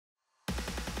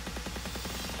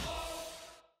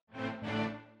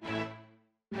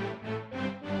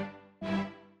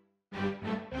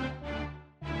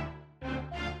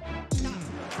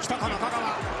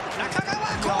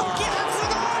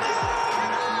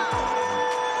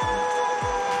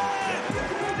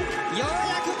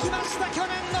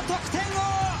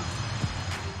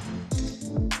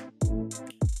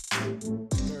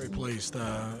Very pleased.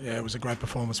 Yeah, it was a great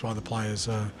performance by the players.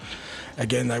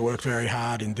 Again, they worked very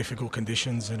hard in difficult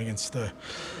conditions and against a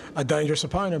dangerous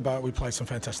opponent, but we played some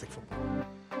fantastic football.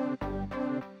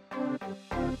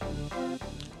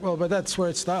 Well, but that's where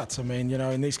it starts. I mean, you know,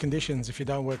 in these conditions, if you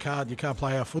don't work hard, you can't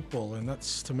play our football, and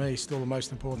that's, to me, still the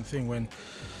most important thing. When,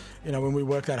 you know, when we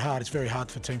work that hard, it's very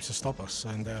hard for teams to stop us.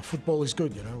 And football is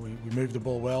good, you know. We move the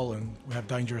ball well, and we have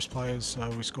dangerous players. So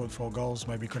we scored 4 goals.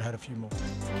 Maybe could have had a few more.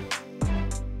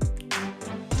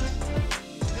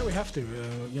 Yeah, we have to.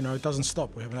 You know, it doesn't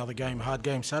stop. We have another game, a hard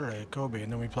game Saturday at Kobe,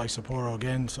 and then we play Sapporo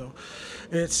again. So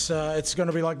it's going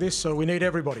to be like this. So we need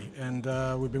everybody, and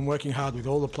we've been working hard with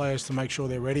all the players to make sure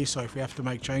they're ready. So if we have to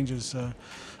make changes,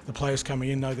 the players coming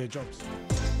in know their jobs.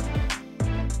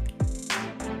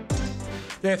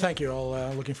 Yeah, thank you.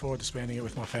 I'm looking forward to spending it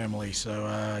with my family. So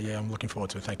yeah, I'm looking forward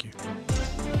to it. Thank you.